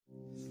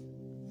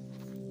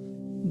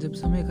जब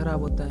समय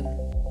खराब होता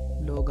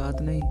है लोग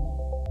हाथ नहीं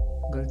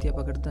गलतियां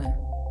पकड़ता है।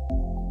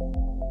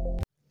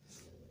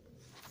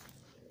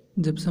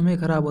 जब समय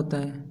खराब होता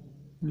है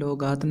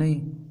लोग हाथ नहीं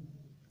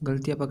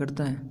गलतियां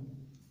पकड़ता है।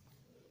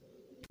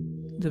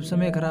 जब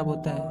समय खराब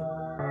होता है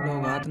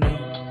लोग हाथ नहीं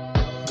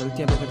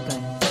गलतियां पकड़ता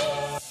है।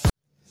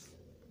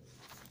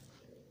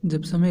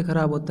 जब समय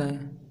खराब होता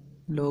है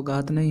लोग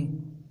हाथ नहीं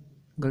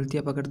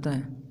गलतियां पकड़ता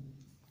है।